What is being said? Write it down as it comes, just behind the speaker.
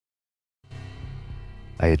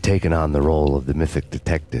I had taken on the role of the mythic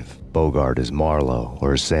detective, Bogart as Marlowe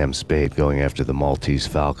or as Sam Spade going after the Maltese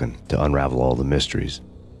Falcon to unravel all the mysteries.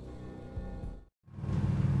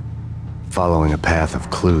 Following a path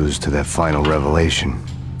of clues to that final revelation,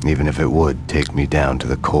 even if it would take me down to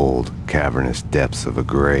the cold, cavernous depths of a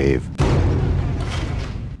grave.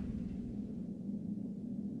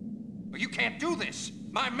 You can't do this!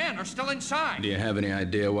 My men are still inside! Do you have any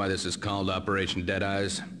idea why this is called Operation Dead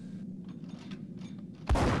Eyes?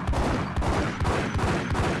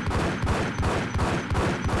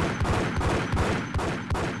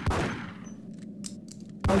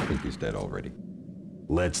 I think he's dead already.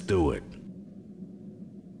 Let's do it.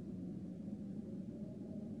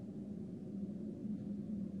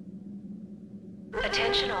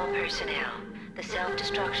 Attention all personnel. The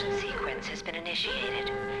self-destruction sequence has been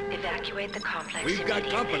initiated. Evacuate the complex We've got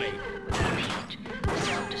immediately. company. Repeat. The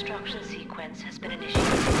self-destruction sequence has been initiated.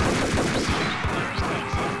 Proceed to the nearest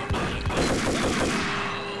exit immediately.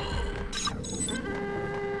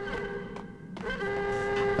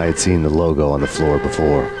 I had seen the logo on the floor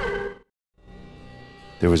before.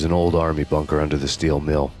 There was an old army bunker under the steel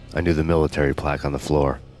mill. I knew the military plaque on the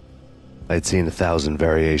floor. I had seen 1,000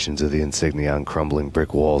 variations of the insignia on crumbling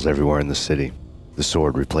brick walls everywhere in the city. The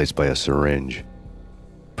sword replaced by a syringe.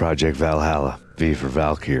 Project Valhalla, V for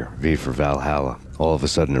Valkyr, V for Valhalla. All of a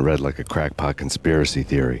sudden it read like a crackpot conspiracy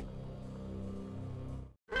theory.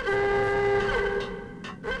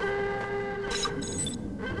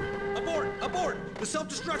 Abort! The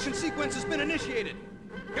self-destruction sequence has been initiated!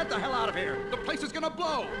 Get the hell out of here! The place is gonna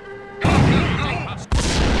blow!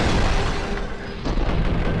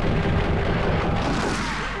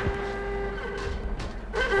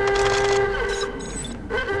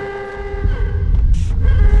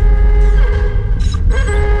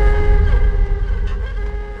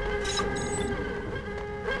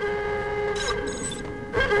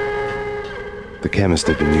 The chemist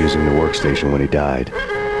had been using the workstation when he died.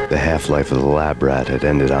 The half-life of the lab rat had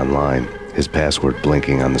ended online, his password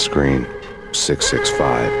blinking on the screen.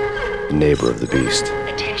 665, neighbor of the beast.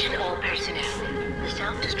 Attention all personnel. The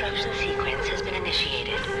self-destruction sequence has been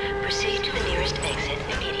initiated. Proceed to the nearest exit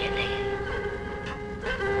immediately.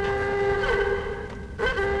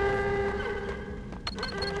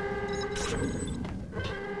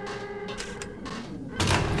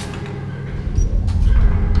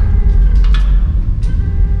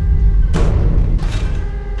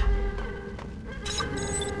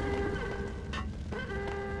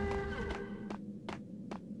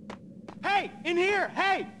 Hey! In here!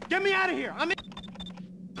 Hey! Get me out of here! I'm in...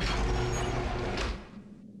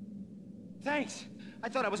 Thanks. I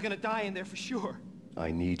thought I was gonna die in there for sure.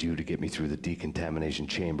 I need you to get me through the decontamination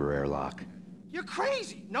chamber airlock. You're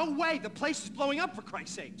crazy! No way! The place is blowing up, for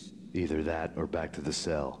Christ's sakes! Either that or back to the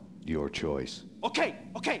cell. Your choice. Okay,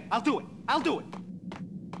 I'll do it. I'll do it.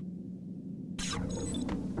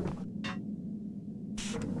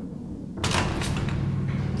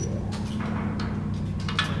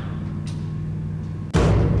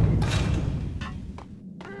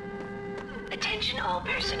 Attention all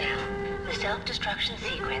personnel. The self-destruction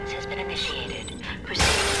sequence has been initiated. Proceed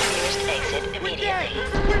to the nearest exit immediately.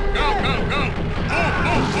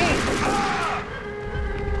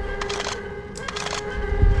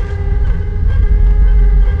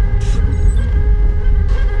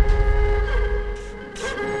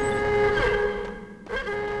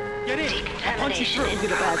 Get in! I'll punch you through! Decontamination in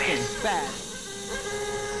progress. Bad.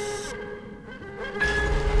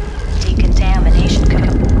 Decontamination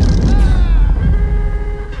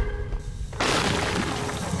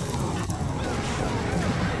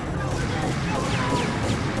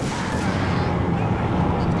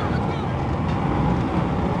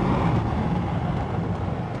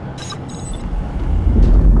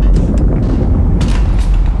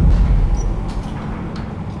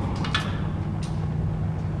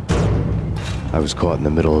I was caught in the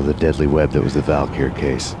middle of the deadly web that was the Valkyr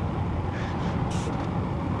case.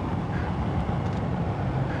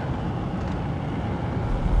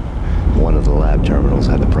 One of the lab terminals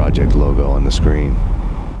had the project logo on the screen.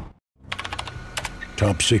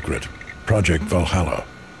 Top secret. Project Valhalla.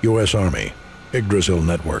 U.S. Army. Yggdrasil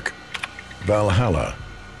Network. Valhalla,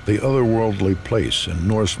 the otherworldly place in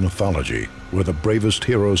Norse mythology where the bravest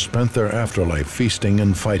heroes spent their afterlife feasting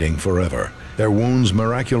and fighting forever, their wounds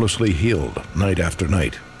miraculously healed night after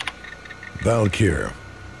night. Valkyr,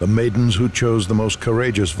 the maidens who chose the most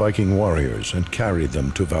courageous Viking warriors and carried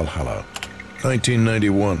them to Valhalla.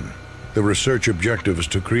 1991. The research objective is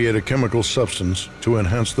to create a chemical substance to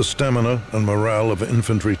enhance the stamina and morale of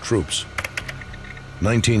infantry troops.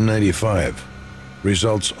 1995.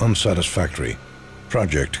 Results unsatisfactory.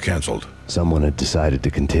 Project canceled. Someone had decided to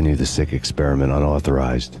continue the sick experiment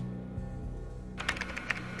unauthorized.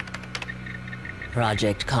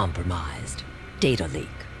 Project compromised. Data leak.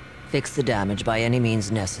 Fix the damage by any means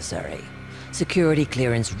necessary. Security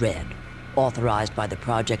clearance red. Authorized by the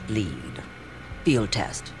project lead. Field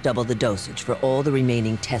test. Double the dosage for all the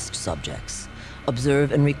remaining test subjects.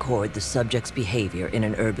 Observe and record the subject's behavior in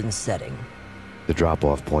an urban setting. The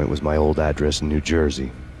drop-off point was my old address in New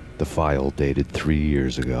Jersey. The file dated 3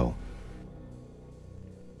 years ago.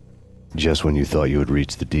 Just when you thought you had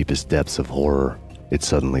reached the deepest depths of horror, it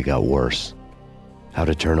suddenly got worse. How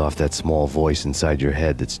to turn off that small voice inside your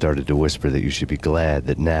head that started to whisper that you should be glad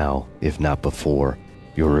that now, if not before,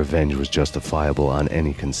 your revenge was justifiable on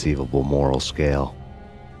any conceivable moral scale.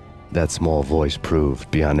 That small voice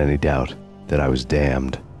proved, beyond any doubt, that I was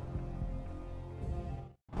damned.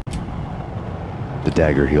 The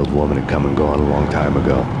dagger-heeled woman had come and gone a long time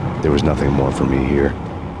ago. There was nothing more for me here.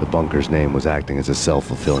 The bunker's name was acting as a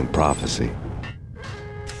self-fulfilling prophecy.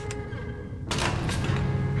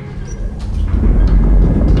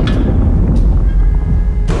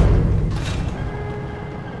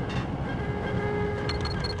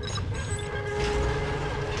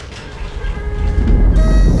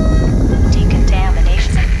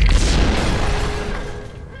 Decontamination.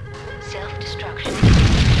 Self-destruction.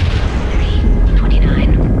 3,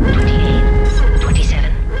 29, 28,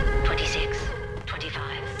 27, 26,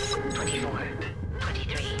 25, 24,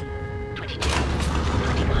 23, 22,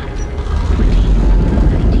 21, 20,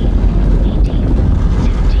 19, 18,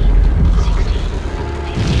 17, 16,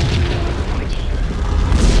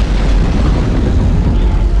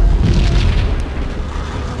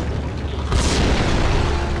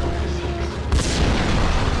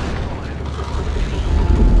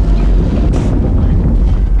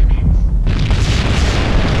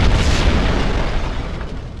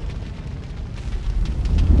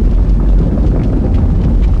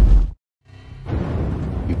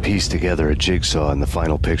 Piece together a jigsaw, and the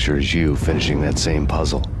final picture is you finishing that same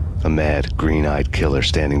puzzle. A mad, green-eyed killer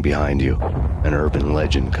standing behind you. An urban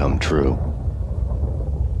legend come true.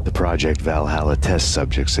 The Project Valhalla test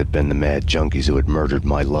subjects had been the mad junkies who had murdered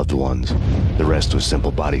my loved ones. The rest was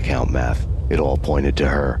simple body count math. It all pointed to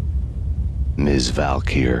her. Ms.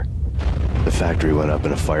 Valkyr. The factory went up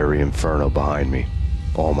in a fiery inferno behind me.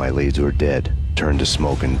 All my leads were dead, turned to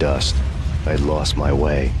smoke and dust. I had lost my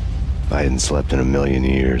way. I hadn't slept in a million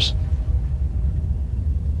years.